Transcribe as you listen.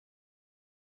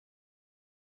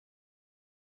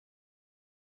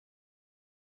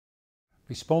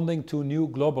Responding to new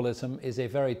globalism is a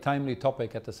very timely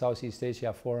topic at the Southeast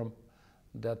Asia Forum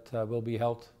that will be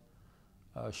held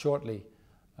shortly.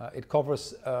 It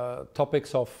covers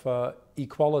topics of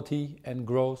equality and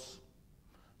growth,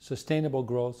 sustainable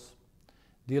growth,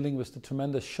 dealing with the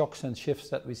tremendous shocks and shifts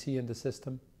that we see in the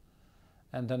system,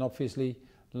 and then obviously,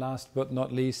 last but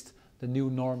not least, the new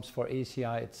norms for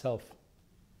Asia itself.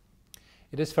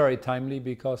 It is very timely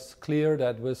because it's clear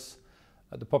that with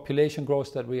the population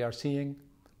growth that we are seeing,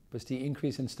 with the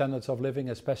increase in standards of living,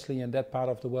 especially in that part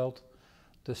of the world,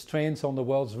 the strains on the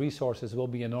world's resources will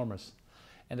be enormous.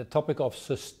 And the topic of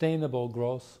sustainable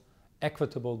growth,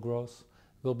 equitable growth,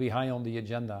 will be high on the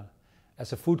agenda.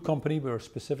 As a food company, we're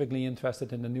specifically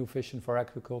interested in the new vision for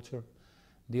agriculture,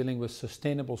 dealing with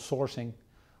sustainable sourcing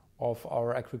of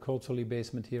our agriculturally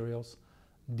based materials,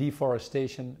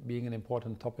 deforestation being an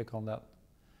important topic on that.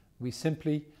 We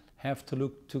simply have to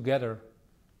look together,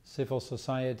 civil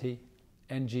society,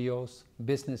 NGOs,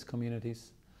 business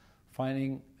communities,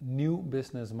 finding new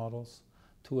business models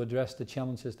to address the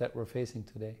challenges that we're facing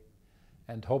today,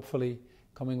 and hopefully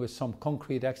coming with some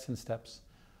concrete action steps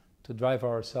to drive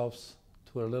ourselves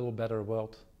to a little better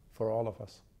world for all of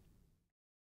us.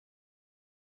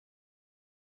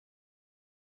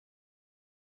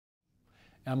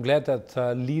 I'm glad that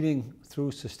leading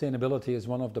through sustainability is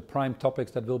one of the prime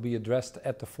topics that will be addressed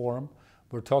at the forum.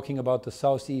 We're talking about the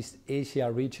Southeast Asia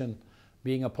region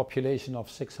being a population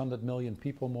of 600 million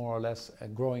people, more or less,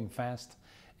 growing fast.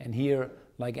 And here,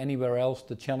 like anywhere else,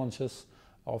 the challenges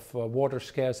of water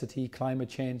scarcity, climate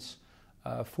change,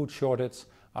 food shortage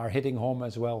are hitting home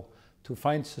as well. To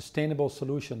find sustainable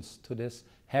solutions to this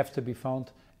have to be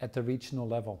found at the regional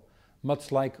level.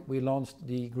 Much like we launched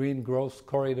the Green Growth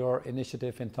Corridor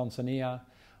initiative in Tanzania,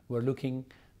 we're looking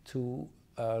to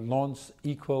launch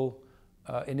equal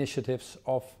initiatives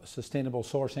of sustainable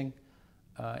sourcing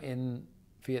in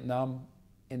Vietnam,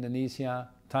 Indonesia,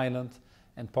 Thailand,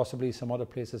 and possibly some other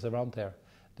places around there.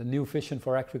 The new vision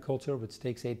for agriculture, which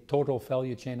takes a total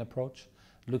value chain approach,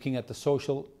 looking at the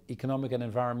social, economic and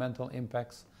environmental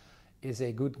impacts, is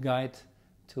a good guide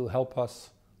to help us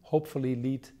hopefully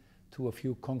lead to a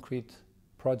few concrete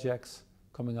projects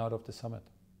coming out of the summit.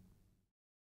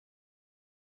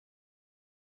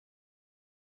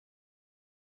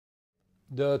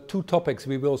 The two topics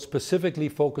we will specifically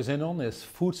focus in on is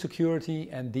food security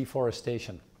and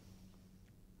deforestation.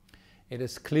 It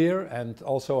is clear and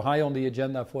also high on the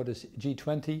agenda for the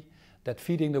G20 that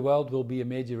feeding the world will be a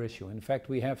major issue. In fact,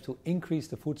 we have to increase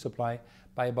the food supply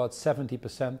by about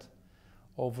 70%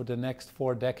 over the next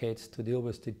 4 decades to deal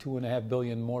with the 2.5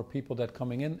 billion more people that are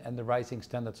coming in and the rising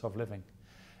standards of living.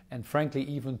 And frankly,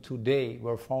 even today,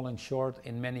 we're falling short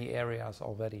in many areas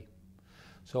already.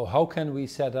 So how can we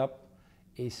set up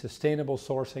a sustainable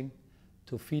sourcing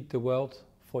to feed the world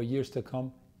for years to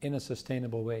come in a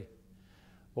sustainable way?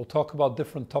 We'll talk about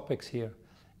different topics here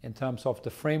in terms of the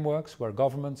frameworks where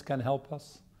governments can help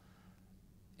us,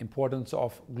 importance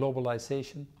of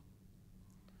globalization,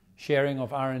 sharing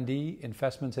of R&D,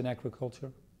 investments in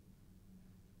agriculture,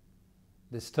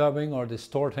 disturbing or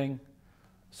distorting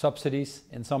subsidies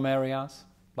in some areas,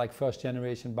 like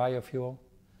first-generation biofuel,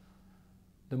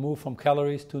 the move from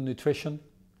calories to nutrition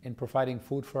in providing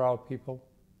food for our people,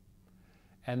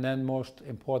 and then most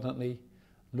importantly,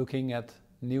 looking at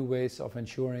new ways of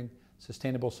ensuring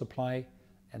sustainable supply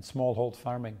and smallhold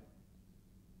farming.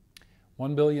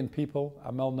 1 billion people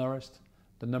are malnourished.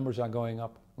 The numbers are going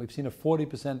up. We've seen a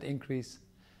 40% increase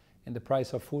in the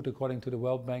price of food according to the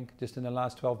World Bank just in the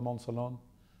last 12 months alone.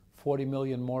 40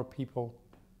 million more people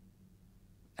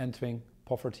entering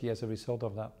poverty as a result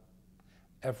of that.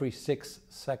 Every 6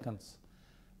 seconds,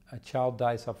 a child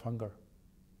dies of hunger.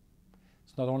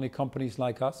 It's not only companies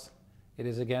like us, it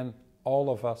is again all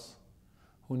of us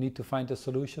who need to find the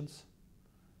solutions,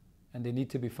 and they need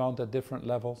to be found at different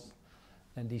levels,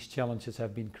 and these challenges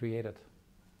have been created.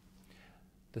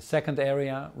 The second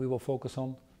area we will focus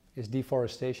on is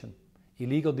deforestation.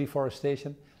 Illegal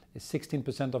deforestation is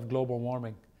 16% of global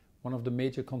warming, one of the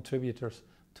major contributors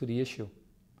to the issue.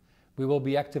 We will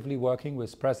be actively working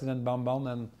with President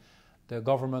Bambang and the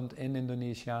government in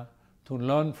Indonesia to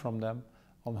learn from them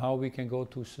on how we can go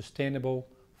to sustainable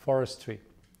forestry,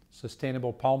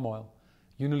 sustainable palm oil.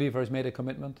 Unilever has made a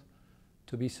commitment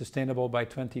to be sustainable by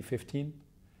 2015.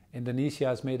 Indonesia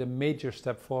has made a major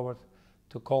step forward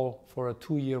to call for a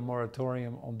 2-year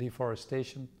moratorium on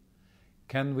deforestation.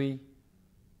 Can we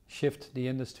shift the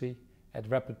industry at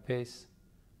rapid pace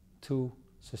to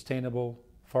sustainable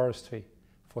forestry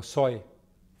for soy,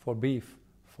 for beef,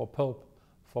 for pulp,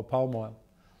 for palm oil,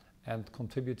 and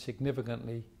contribute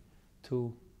significantly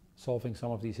to solving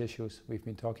some of these issues we've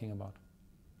been talking about?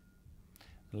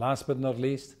 Last but not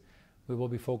least, we will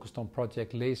be focused on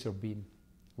Project Laser Beam.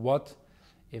 What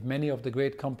if many of the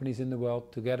great companies in the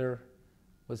world, together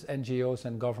with NGOs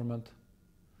and government,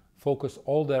 focus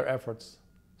all their efforts,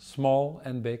 small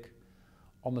and big,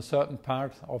 on a certain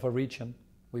part of a region?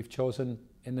 We've chosen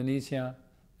Indonesia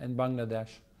and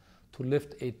Bangladesh to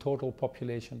lift a total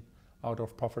population out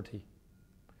of poverty.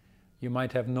 You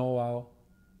might have know-how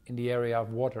in the area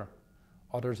of water,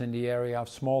 others in the area of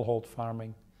smallhold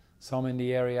farming, some in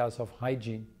the areas of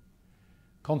hygiene.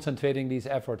 Concentrating these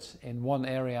efforts in one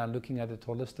area and looking at it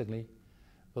holistically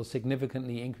will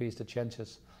significantly increase the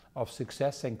chances of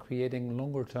success and creating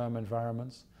longer-term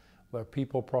environments where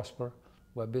people prosper,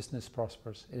 where business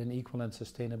prospers in an equal and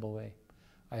sustainable way.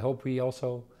 I hope we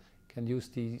also can use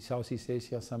the Southeast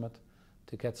Asia Summit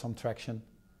to get some traction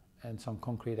and some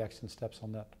concrete action steps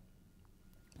on that.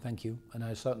 Thank you, and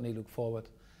I certainly look forward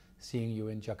to seeing you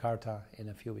in Jakarta in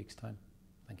a few weeks' time.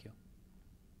 Thank you.